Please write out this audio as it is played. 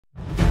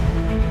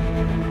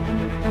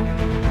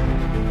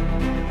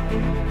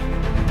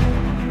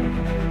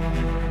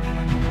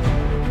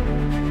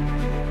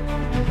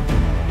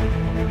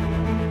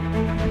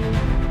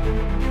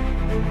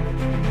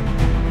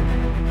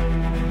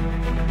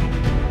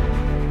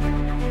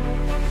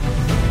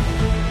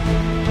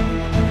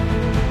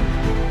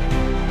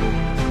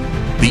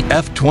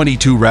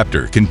F-22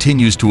 Raptor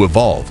continues to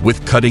evolve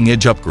with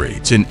cutting-edge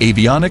upgrades in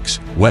avionics,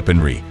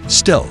 weaponry,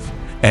 stealth,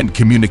 and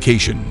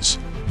communications.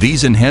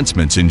 These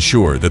enhancements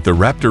ensure that the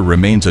Raptor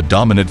remains a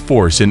dominant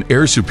force in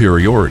air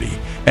superiority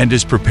and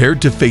is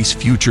prepared to face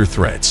future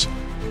threats.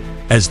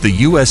 As the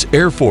U.S.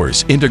 Air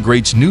Force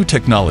integrates new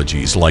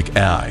technologies like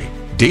AI,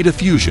 data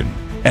fusion,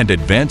 and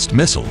advanced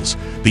missiles,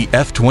 the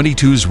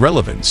F-22's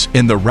relevance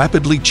in the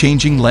rapidly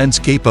changing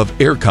landscape of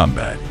air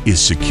combat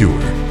is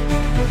secure.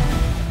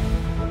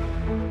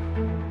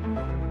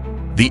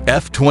 The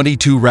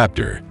F-22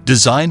 Raptor,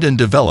 designed and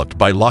developed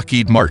by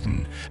Lockheed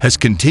Martin, has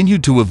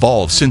continued to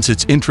evolve since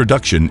its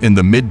introduction in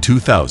the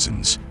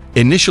mid-2000s.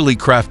 Initially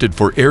crafted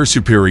for air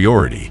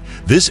superiority,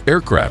 this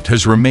aircraft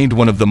has remained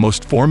one of the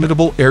most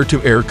formidable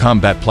air-to-air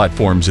combat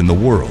platforms in the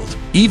world.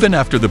 Even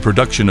after the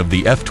production of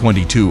the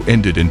F-22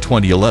 ended in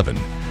 2011,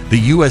 the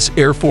U.S.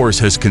 Air Force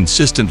has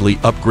consistently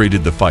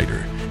upgraded the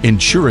fighter,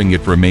 ensuring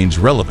it remains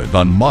relevant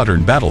on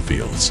modern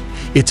battlefields.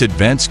 Its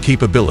advanced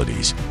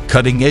capabilities,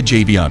 cutting-edge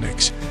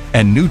avionics,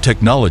 and new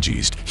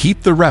technologies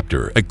keep the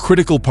Raptor a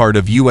critical part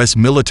of U.S.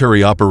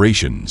 military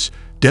operations,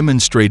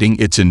 demonstrating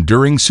its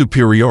enduring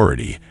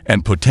superiority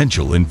and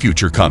potential in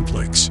future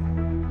conflicts.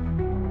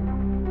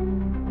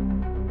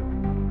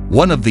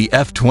 One of the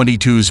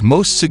F-22's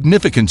most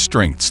significant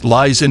strengths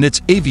lies in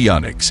its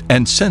avionics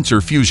and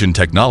sensor fusion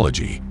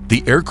technology.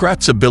 The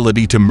aircraft's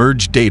ability to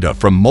merge data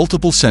from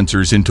multiple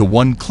sensors into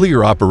one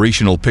clear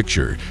operational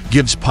picture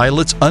gives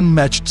pilots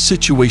unmatched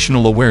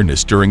situational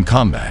awareness during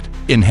combat.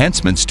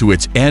 Enhancements to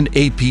its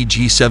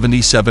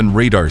APG-77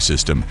 radar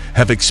system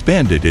have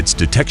expanded its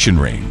detection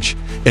range,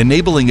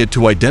 enabling it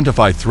to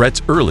identify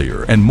threats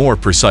earlier and more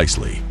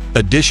precisely.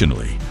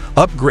 Additionally,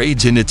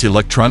 upgrades in its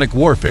electronic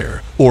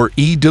warfare, or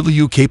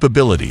EW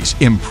capabilities,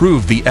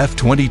 improve the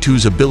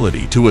F-22's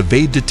ability to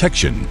evade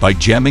detection by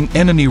jamming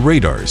enemy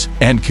radars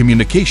and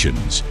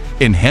communications,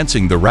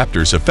 enhancing the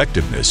Raptor's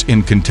effectiveness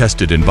in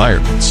contested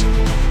environments.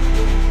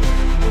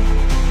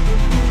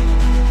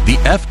 The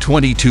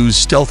F-22's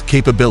stealth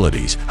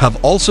capabilities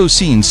have also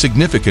seen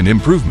significant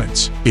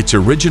improvements. Its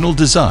original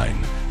design,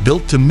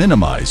 built to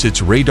minimize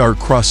its radar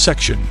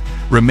cross-section,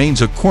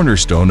 remains a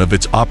cornerstone of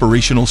its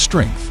operational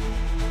strength.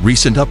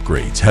 Recent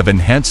upgrades have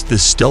enhanced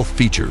this stealth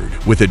feature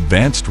with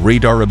advanced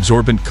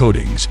radar-absorbent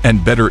coatings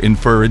and better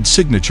infrared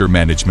signature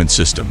management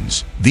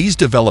systems. These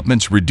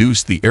developments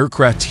reduce the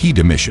aircraft's heat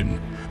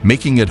emission,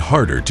 making it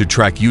harder to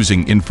track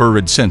using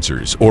infrared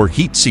sensors or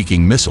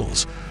heat-seeking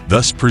missiles,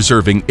 thus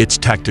preserving its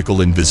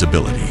tactical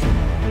invisibility.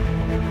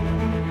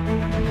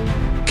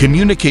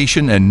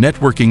 Communication and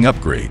networking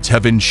upgrades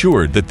have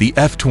ensured that the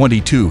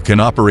F-22 can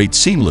operate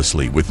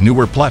seamlessly with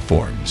newer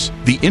platforms.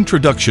 The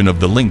introduction of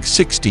the Link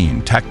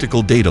 16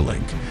 tactical data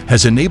link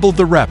has enabled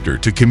the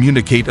Raptor to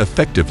communicate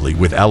effectively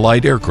with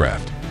allied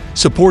aircraft,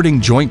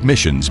 supporting joint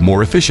missions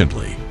more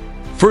efficiently.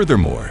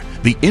 Furthermore,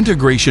 the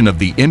integration of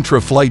the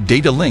Intra-Flight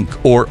Data Link,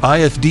 or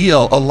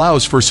IFDL,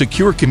 allows for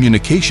secure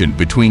communication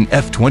between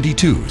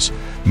F-22s,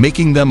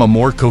 making them a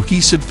more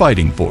cohesive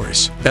fighting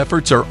force.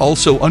 Efforts are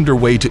also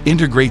underway to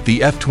integrate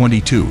the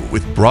F-22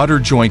 with broader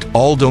Joint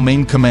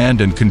All-Domain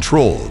Command and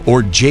Control,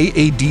 or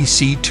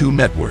JADC2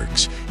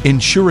 networks,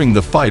 ensuring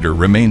the fighter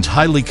remains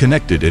highly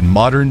connected in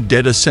modern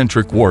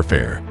data-centric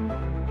warfare.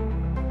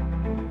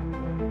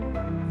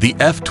 The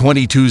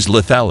F-22's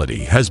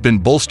lethality has been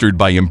bolstered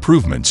by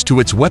improvements to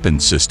its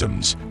weapons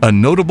systems. A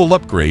notable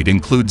upgrade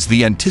includes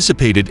the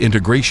anticipated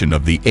integration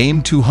of the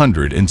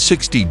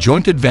AIM-260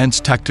 Joint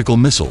Advanced Tactical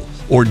Missile,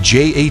 or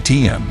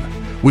JATM,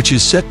 which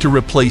is set to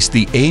replace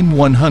the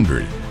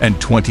AIM-100 and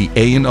 20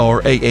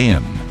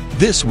 ANRAAM.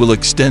 This will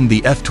extend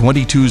the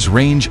F-22's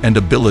range and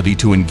ability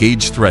to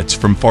engage threats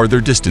from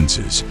farther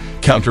distances,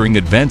 countering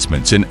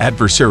advancements in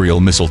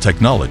adversarial missile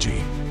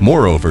technology.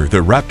 Moreover,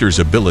 the Raptor's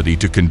ability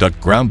to conduct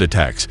ground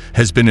attacks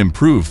has been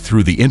improved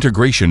through the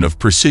integration of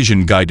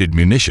precision-guided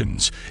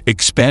munitions,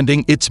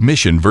 expanding its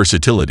mission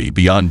versatility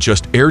beyond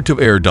just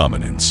air-to-air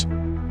dominance.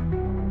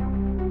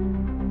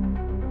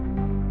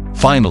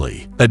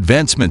 Finally,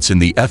 advancements in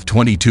the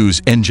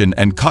F-22's engine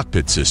and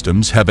cockpit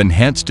systems have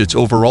enhanced its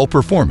overall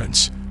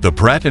performance. The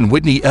Pratt &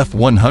 Whitney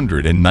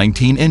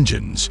F-119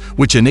 engines,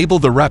 which enable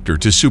the Raptor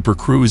to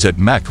supercruise at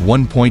Mach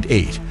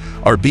 1.8,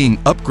 are being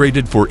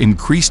upgraded for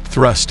increased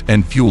thrust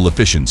and fuel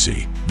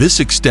efficiency. This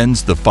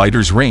extends the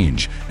fighter's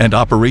range and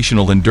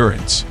operational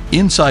endurance.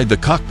 Inside the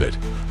cockpit,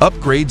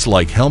 upgrades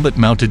like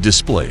helmet-mounted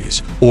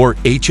displays, or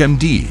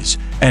HMDs,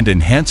 and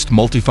enhanced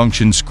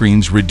multifunction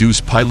screens reduce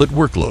pilot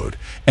workload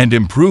and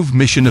improve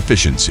mission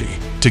efficiency.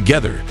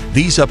 Together,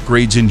 these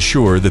upgrades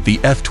ensure that the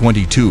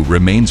F-22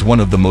 remains one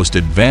of the most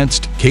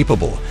advanced,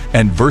 capable,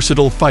 and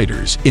versatile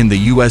fighters in the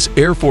U.S.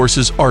 Air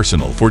Force's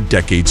arsenal for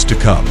decades to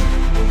come.